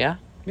 Yeah.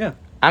 Yeah.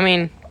 I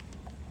mean,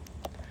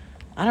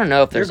 I don't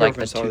know if Your there's like the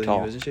girlfriend's taller too than you,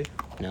 tall. isn't she?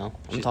 No,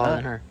 I'm She's taller not.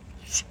 than her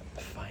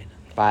Fine.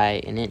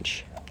 by an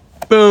inch.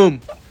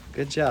 Boom.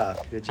 Good job.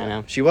 Good job. I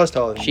know. She was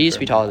taller than She you used to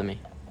for be a taller minute.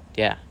 than me.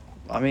 Yeah.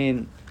 I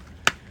mean,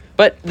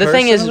 But the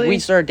thing is, we Personally-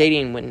 started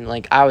dating when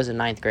like I was in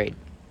 9th grade.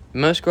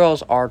 Most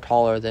girls are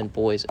taller than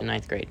boys in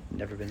 9th grade.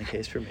 never been the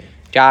case for me.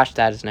 Josh,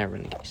 that has never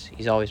been the case.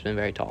 He's always been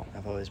very tall.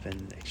 I've always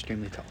been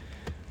extremely tall.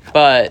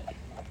 But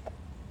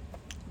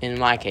in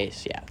my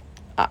case, yeah,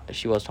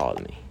 she was taller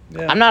than me.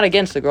 Yeah. I'm not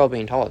against the girl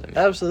being taller than me,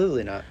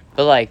 Absolutely not.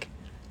 but like,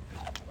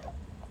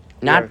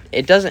 not are-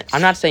 it doesn't.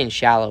 I'm not saying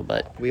shallow,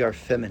 but We are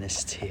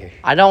feminists here.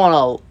 I don't want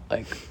to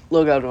like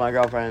look up to my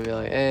girlfriend and be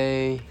like,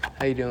 "Hey,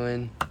 how you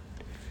doing?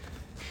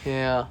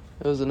 Yeah,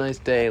 it was a nice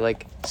day."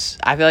 Like,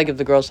 I feel like if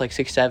the girl's like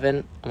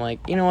 6'7", I'm like,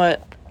 you know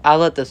what? I'll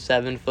let the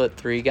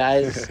 7'3"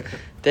 guys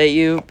date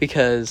you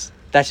because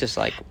that's just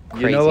like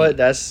crazy. You know what?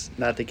 That's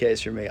not the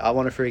case for me. I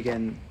want a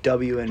freaking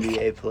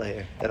WNBA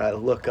player that I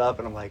look up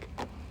and I'm like,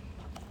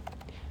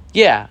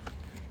 Yeah,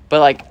 but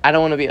like I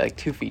don't want to be like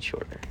 2 feet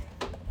shorter.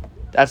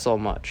 That's so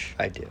much.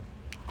 I do.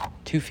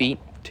 2 feet.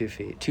 2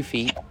 feet. 2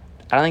 feet.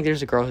 I don't think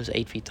there's a girl who's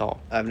 8 feet tall.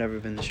 I've never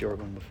been the short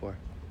one before.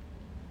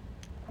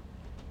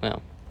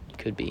 Well,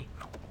 could be.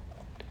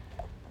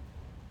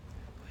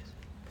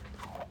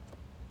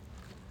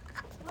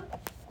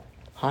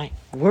 Hi,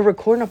 we're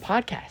recording a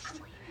podcast.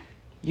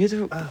 You're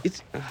the.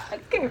 It's.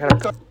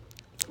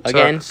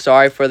 Again,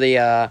 sorry for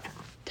the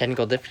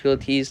technical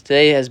difficulties.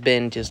 Today has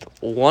been just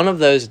one of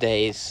those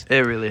days.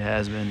 It really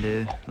has been,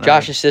 dude. Like,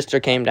 Josh's sister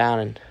came down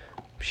and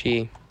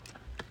she.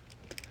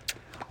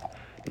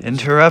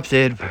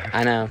 interrupted.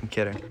 I know. I'm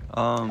kidding.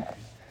 What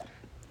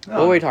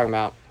were we talking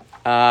about?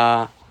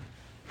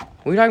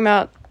 Were we talking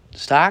about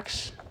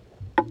stocks,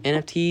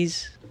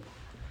 NFTs?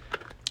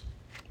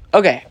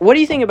 Okay, what do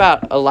you think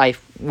about a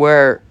life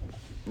where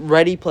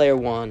Ready Player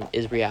One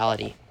is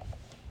reality?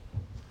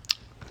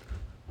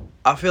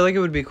 I feel like it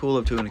would be cool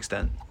up to an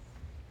extent.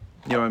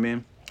 You know what I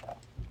mean?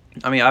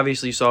 I mean,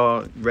 obviously you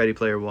saw Ready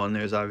Player One.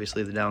 There's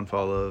obviously the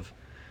downfall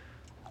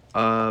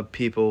of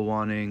people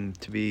wanting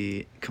to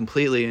be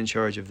completely in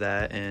charge of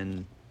that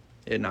and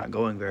it not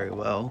going very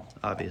well,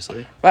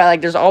 obviously. Right,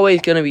 like there's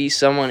always gonna be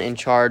someone in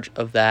charge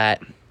of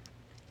that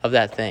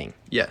thing.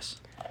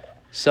 Yes.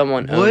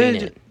 Someone owning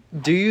it.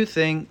 Do you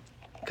think,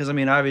 because I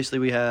mean, obviously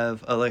we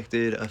have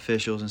elected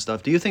officials and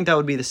stuff, do you think that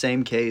would be the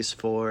same case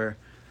for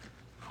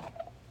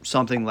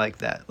something like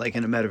that, like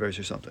in a metaverse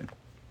or something?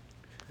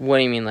 What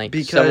do you mean, like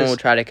Because- someone would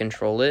try to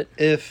control it?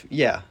 If,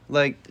 yeah,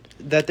 like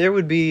that there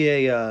would be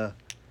a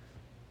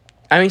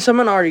I mean,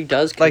 someone already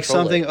does control Like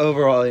something it.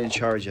 overall in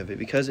charge of it.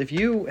 Because if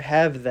you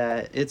have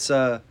that, it's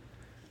a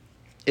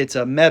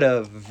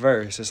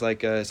metaverse. It's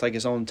like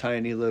its own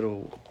tiny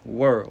little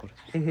world.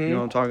 Mm-hmm. You know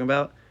what I'm talking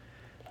about?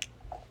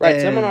 Right,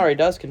 someone And- already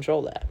does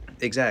control that.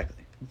 Exactly.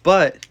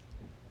 But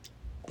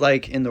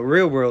like in the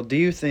real world, do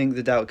you think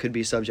that could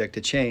be subject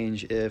to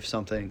change if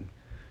something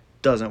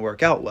doesn't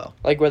work out well?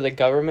 Like where the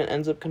government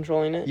ends up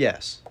controlling it?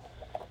 Yes.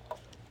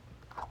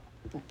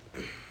 Oh,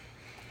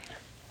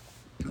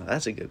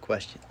 that's a good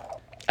question.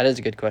 That is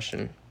a good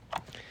question.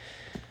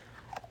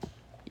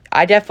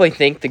 I definitely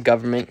think the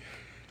government,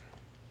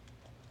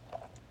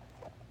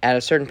 at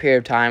a certain period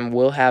of time,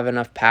 will have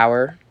enough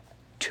power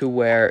to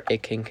where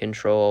it can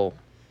control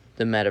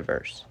the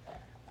metaverse.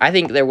 I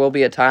think there will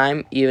be a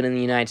time, even in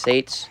the United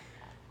States,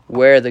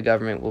 where the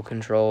government will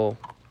control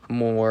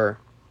more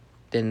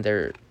than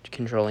they're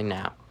controlling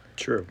now.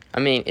 True.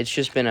 I mean, it's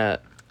just been a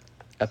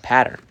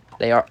pattern.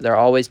 They're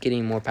always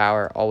getting more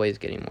power, always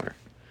getting more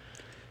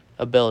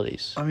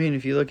abilities. I mean,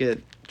 if you look at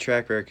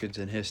track records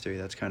in history,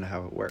 that's kind of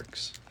how it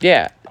works.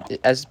 Yeah,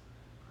 as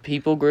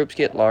people groups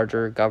get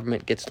larger,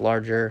 government gets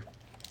larger.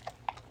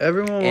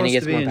 Everyone And it wants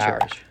gets to be more in power.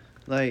 charge.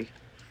 Like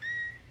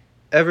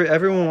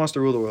everyone wants to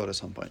rule the world at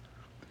some point.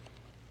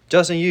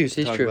 Justin, you used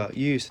to It's talk true. about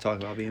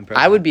being president.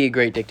 I would be a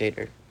great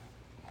dictator.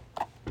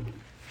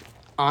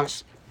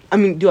 Honest. I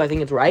mean, do I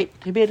think it's right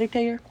to be a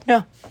dictator?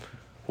 No.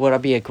 Would I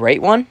be a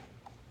great one?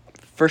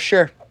 For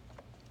sure.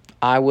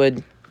 I'd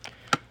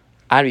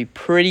be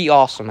pretty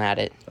awesome at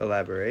it.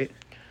 Elaborate.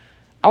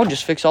 I would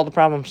just fix all the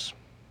problems.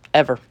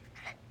 Ever.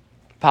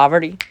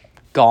 Poverty,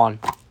 gone.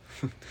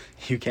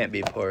 You can't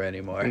be poor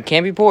anymore. You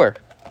can't be poor.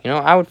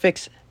 I would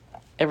fix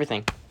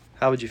everything.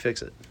 How would you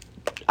fix it?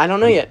 I don't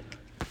know yet.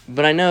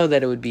 But I know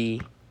that it would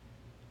be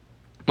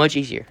much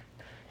easier.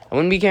 I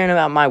wouldn't be caring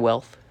about my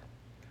wealth.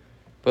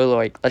 But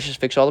like, let's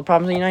just fix all the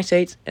problems in the United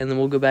States, and then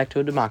we'll go back to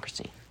a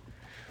democracy.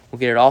 We'll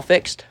get it all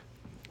fixed.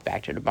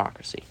 Back to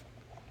democracy.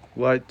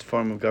 What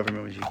form of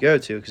government would you go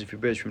to? Because if you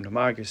bridge from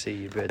democracy,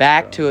 you bridge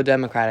Back from... to a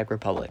democratic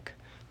republic.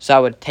 So I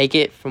would take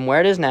it from where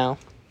it is now,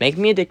 make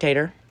me a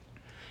dictator.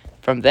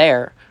 From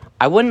there,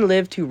 I wouldn't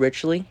live too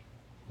richly.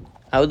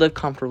 I would live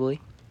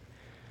comfortably.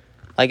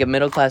 Like a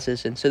middle-class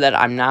citizen, so that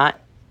I'm not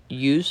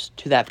used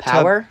to that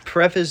power. To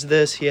preface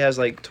this, he has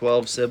like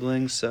 12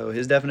 siblings, so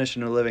his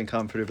definition of living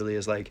comfortably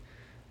is like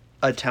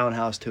a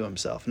townhouse to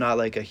himself, not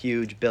like a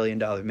huge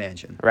billion-dollar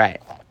mansion.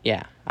 Right.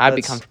 Yeah. I'd be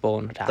Let's- comfortable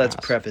in a townhouse. Let's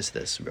preface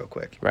this real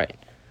quick. Right.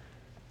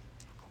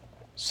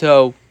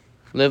 So,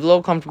 live a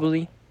little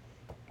comfortably.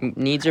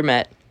 Needs are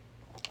met.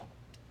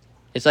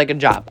 It's like a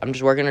job. I'm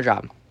just working a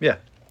job. Yeah.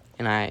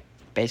 And I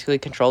basically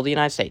control the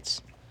United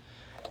States.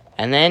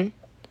 And then,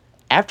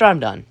 after I'm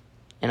done,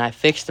 and I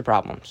fix the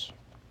problems,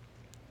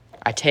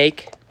 I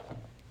take,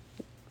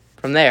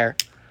 from there,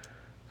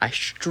 I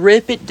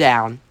strip it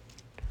down,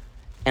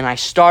 and I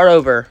start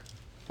over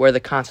where the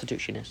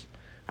Constitution is.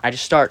 I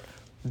just start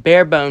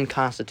bare bone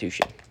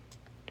Constitution.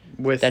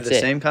 With That's the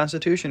it. same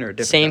constitution or a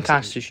different Same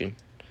Constitution.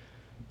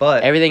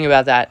 But Everything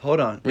about that hold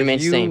on.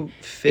 remains If the you same.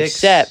 Fix...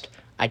 Except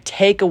I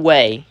take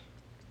away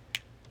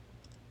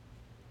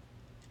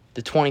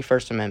the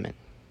 21st Amendment.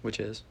 Which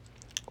is?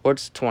 Or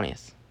it's the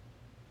 20th.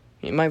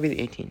 It might be the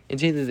 18th.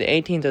 It's either the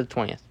 18th or the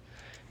 20th.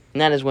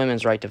 And that is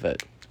women's right to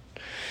vote.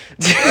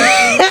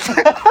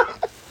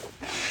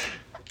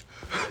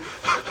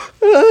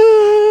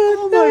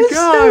 Oh my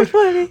God. So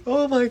funny.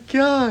 Oh my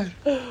god.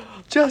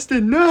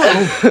 Justin,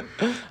 no.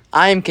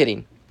 I am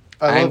kidding.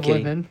 I I'm love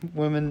kidding. women.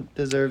 Women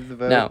deserve the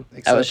vote. No, that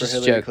except was for just a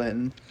Hillary joke.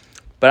 Clinton.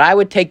 But I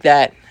would take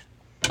that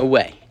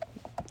away.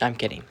 I'm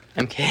kidding.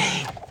 I'm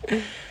kidding.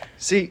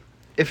 See,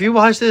 if you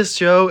watch this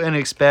show and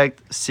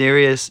expect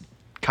serious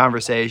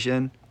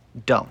conversation,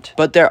 don't.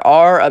 But there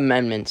are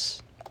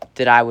amendments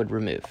that I would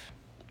remove.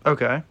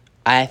 Okay.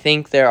 I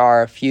think there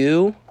are a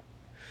few.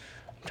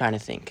 I'm trying to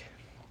think.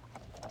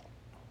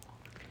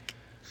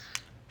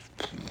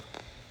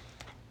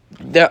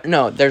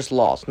 There's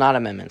laws, not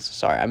amendments.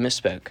 Sorry, I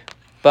misspoke.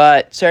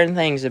 But certain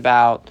things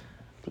about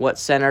what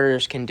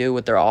senators can do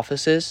with their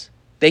offices,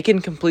 they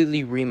can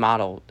completely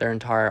remodel their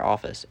entire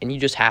office, and you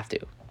just have to.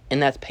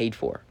 And that's paid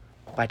for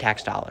by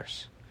tax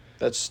dollars.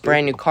 That's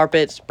Brand new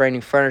carpets, brand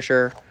new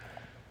furniture.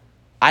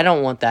 I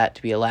don't want that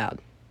to be allowed.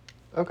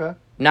 Okay.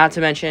 Not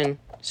to mention,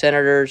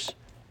 senators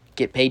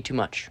get paid too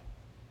much.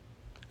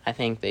 I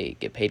think they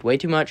get paid way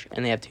too much,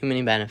 and they have too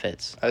many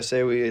benefits. I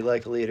say we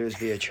elect leaders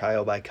via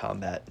trial by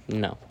combat.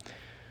 No.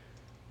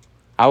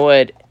 I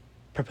would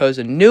propose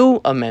a new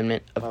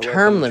amendment of My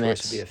term weapon of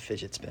choice limits. would be a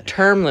fidget spinner.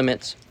 Term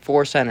limits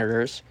for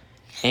senators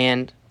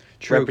and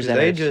True, 'cause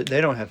representatives. they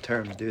don't have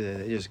terms, do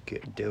they? They just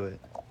do it.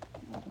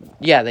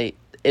 Yeah,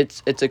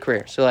 it's a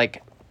career. So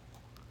like,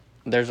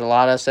 there's a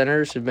lot of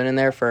senators who've been in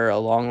there for a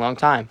long, long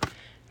time.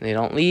 They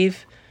don't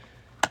leave,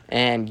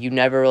 and you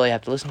never really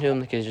have to listen to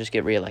them because they just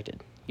get reelected.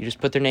 You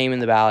just put their name in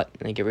the ballot,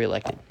 and they get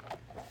reelected.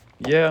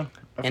 Yeah.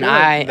 And feel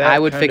like I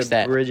would kind fix of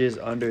that. Bridges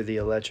under the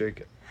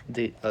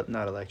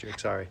not electric.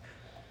 Sorry,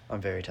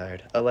 I'm very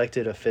tired.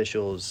 Elected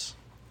officials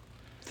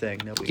thing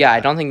that we. Yeah, I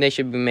got. don't think they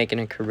should be making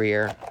a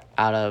career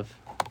out of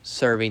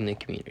serving the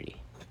community.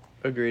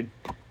 Agreed.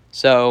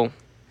 So,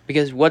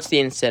 because what's the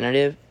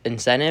incentive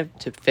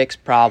to fix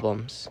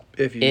problems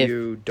If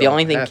you don't the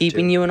only thing have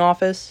keeping to. you in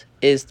office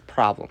is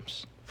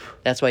problems?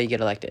 That's why you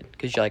get elected,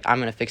 because you're like, I'm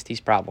going to fix these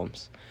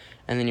problems.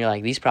 And then you're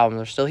like, these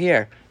problems are still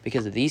here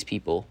because of these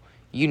people.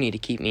 You need to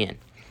keep me in.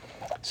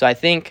 So I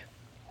think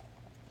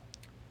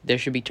there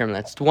should be term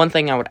limits. The one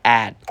thing I would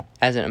add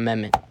as an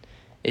amendment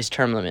is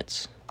term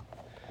limits.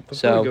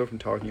 Before we go from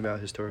talking about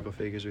historical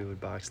figures we would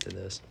box to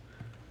this,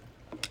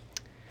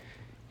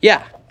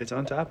 Yeah, it's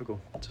untopical.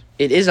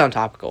 it is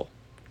untopical.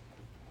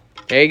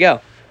 There you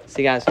go.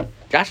 See, guys,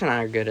 Josh and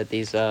I are good at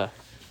these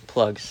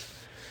plugs.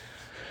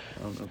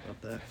 I don't know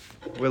about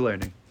that. We're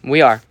learning.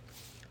 We are.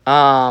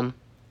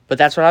 But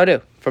that's what I would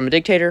do. From a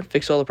dictator,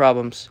 fix all the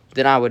problems.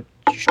 Then I would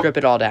strip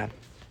it all down.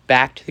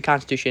 Back to the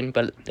Constitution,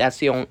 but that's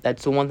the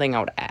one thing I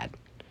would add.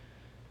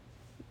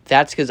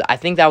 That's because I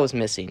think that was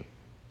missing.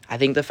 I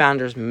think the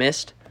founders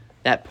missed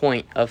that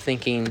point of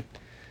thinking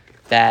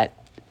that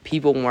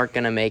people weren't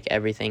going to make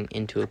everything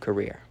into a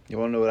career. You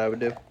want to know what I would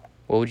do?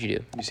 What would you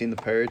do? You seen The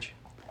Purge?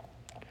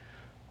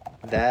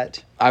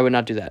 That I would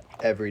not do that.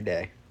 every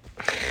day.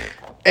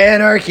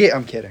 Anarchy.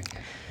 I'm kidding.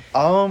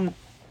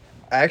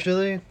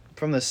 Actually,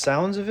 from the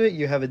sounds of it,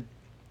 you have a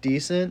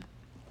decent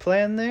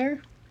plan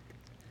there.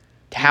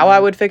 How I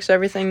would fix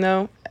everything,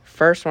 though,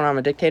 first when I'm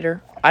a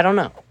dictator, I don't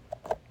know.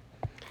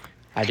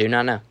 I do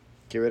not know.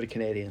 Get rid of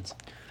Canadians.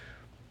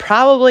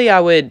 Probably I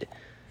would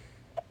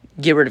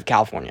get rid of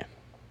California.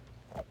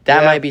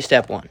 That Yeah. might be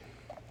step one.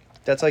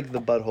 That's like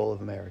the butthole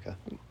of America.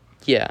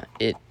 Yeah,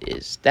 it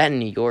is. That in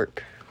New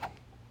York.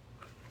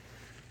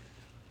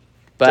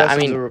 But I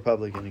Justin's mean, a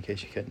Republican, in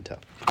case you couldn't tell.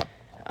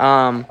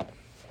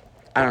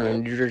 I don't know.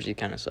 New Jersey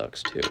kind of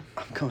sucks too.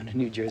 I'm going to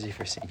New Jersey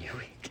for senior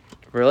week.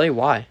 Really?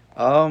 Why?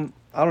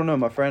 I don't know.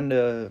 My friend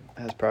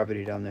has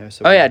property down there.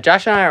 So Oh yeah,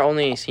 Josh and I are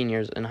only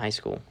seniors in high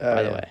school.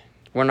 By the yeah. way,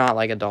 we're not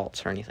like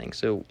adults or anything,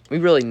 so we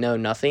really know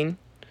nothing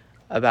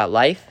about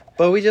life.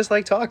 But we just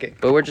like talking.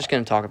 But we're just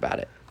gonna talk about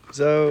it.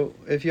 So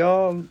if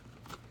y'all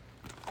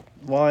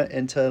want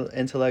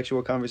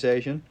intellectual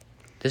conversation,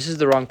 This is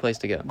the wrong place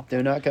to go.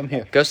 do not come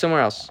here. Go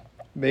somewhere else.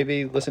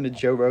 Maybe listen to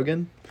Joe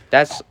Rogan.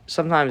 That's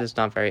sometimes it's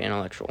not very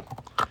intellectual.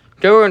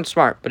 Joe Rogan's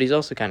smart, but he's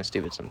also kind of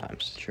stupid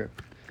sometimes. Sure.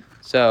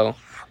 So,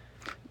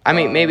 I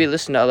mean, maybe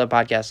listen to other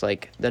podcasts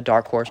like the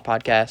Dark Horse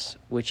podcast,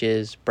 which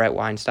is Brett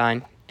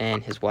Weinstein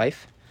and his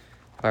wife,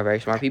 who are very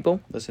smart people.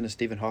 Listen to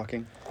Stephen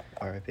Hawking.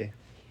 R.I.P.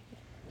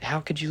 How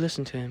could you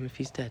listen to him if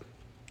he's dead?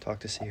 Talk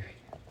to Siri.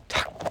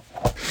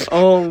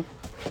 Oh.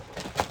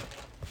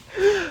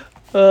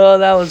 Oh,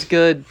 that was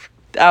good.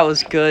 That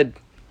was good.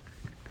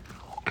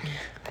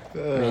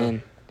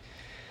 Man.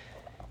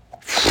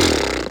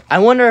 I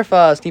wonder if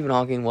Stephen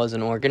Hawking was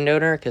an organ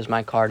donor, because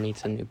my car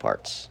needs some new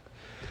parts.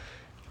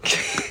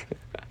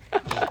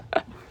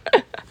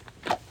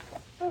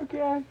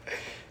 Okay.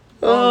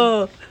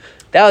 Oh,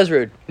 that was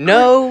rude.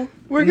 No,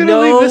 We're gonna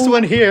leave this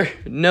one here.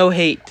 No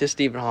hate to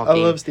Stephen I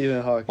Hawking. love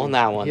Stephen Hawking. On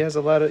that one. He had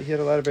a lot of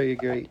very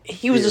great.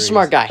 He was a theories.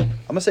 smart guy. I'm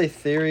gonna say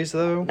theories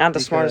though. Not the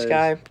smartest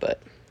because guy,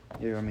 but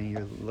You're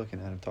looking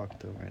at him, talking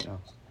to him right now.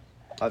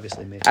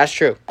 Obviously me. that's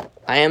true.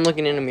 I am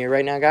looking in a mirror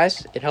right now,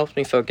 guys. It helps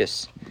me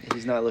focus.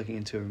 He's not looking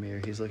into a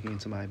mirror. He's looking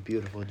into my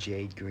beautiful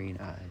jade green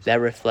eyes. That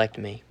reflect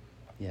me.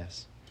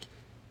 Yes.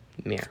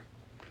 Mirror.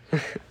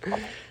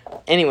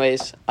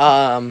 Anyways,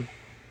 I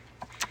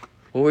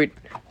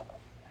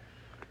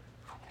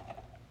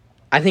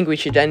think we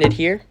should end it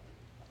here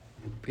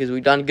because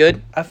we've done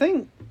good, I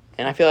think.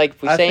 and I feel like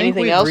if we I say think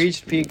anything we've else,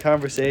 reached peak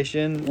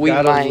conversation. we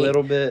got might- a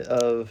little bit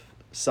of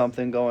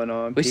something going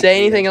on. we piqued say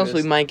the anything else, we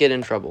interest. might get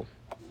in trouble.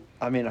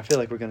 I mean, I feel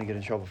like we're gonna get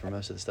in trouble for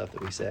most of the stuff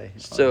that we say.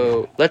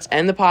 So let's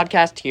end the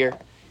podcast here.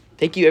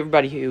 Thank you,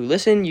 everybody who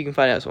listened. You can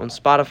find us on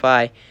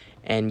Spotify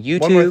and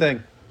YouTube. One more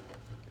thing.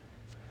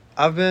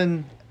 I've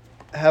been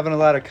having a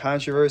lot of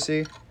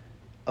controversy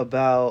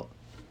about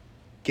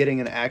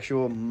getting an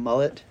actual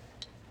mullet.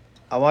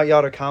 I want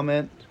y'all to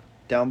comment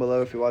down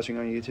below if you're watching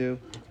on YouTube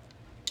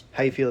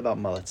how you feel about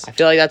mullets. I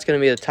feel like that's going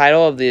to be the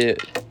title of the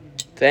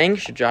thing.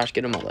 Should Josh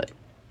get a mullet?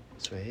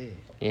 Sweet.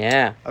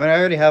 Yeah. I mean, I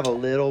already have a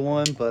little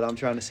one, but I'm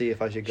trying to see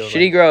if I should go Should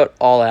he grow it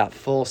all out?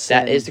 full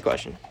send. That is the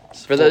question.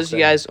 For Full those of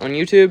you send. guys on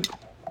YouTube,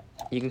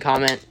 you can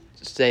comment,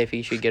 say if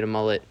he should get a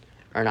mullet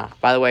or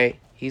not. By the way,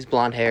 he's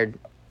blonde haired,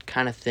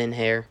 kind of thin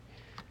hair.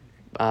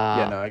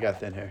 Yeah, no, I got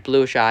thin hair.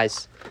 Bluish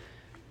eyes,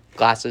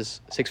 glasses,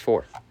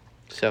 6'4".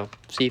 So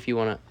see if you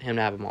want him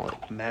to have a mullet.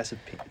 Massive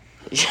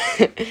penis.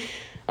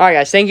 All right,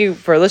 guys. Thank you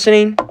for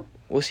listening.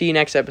 We'll see you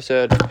next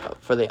episode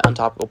for the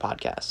Untopical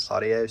podcast.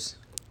 Adios.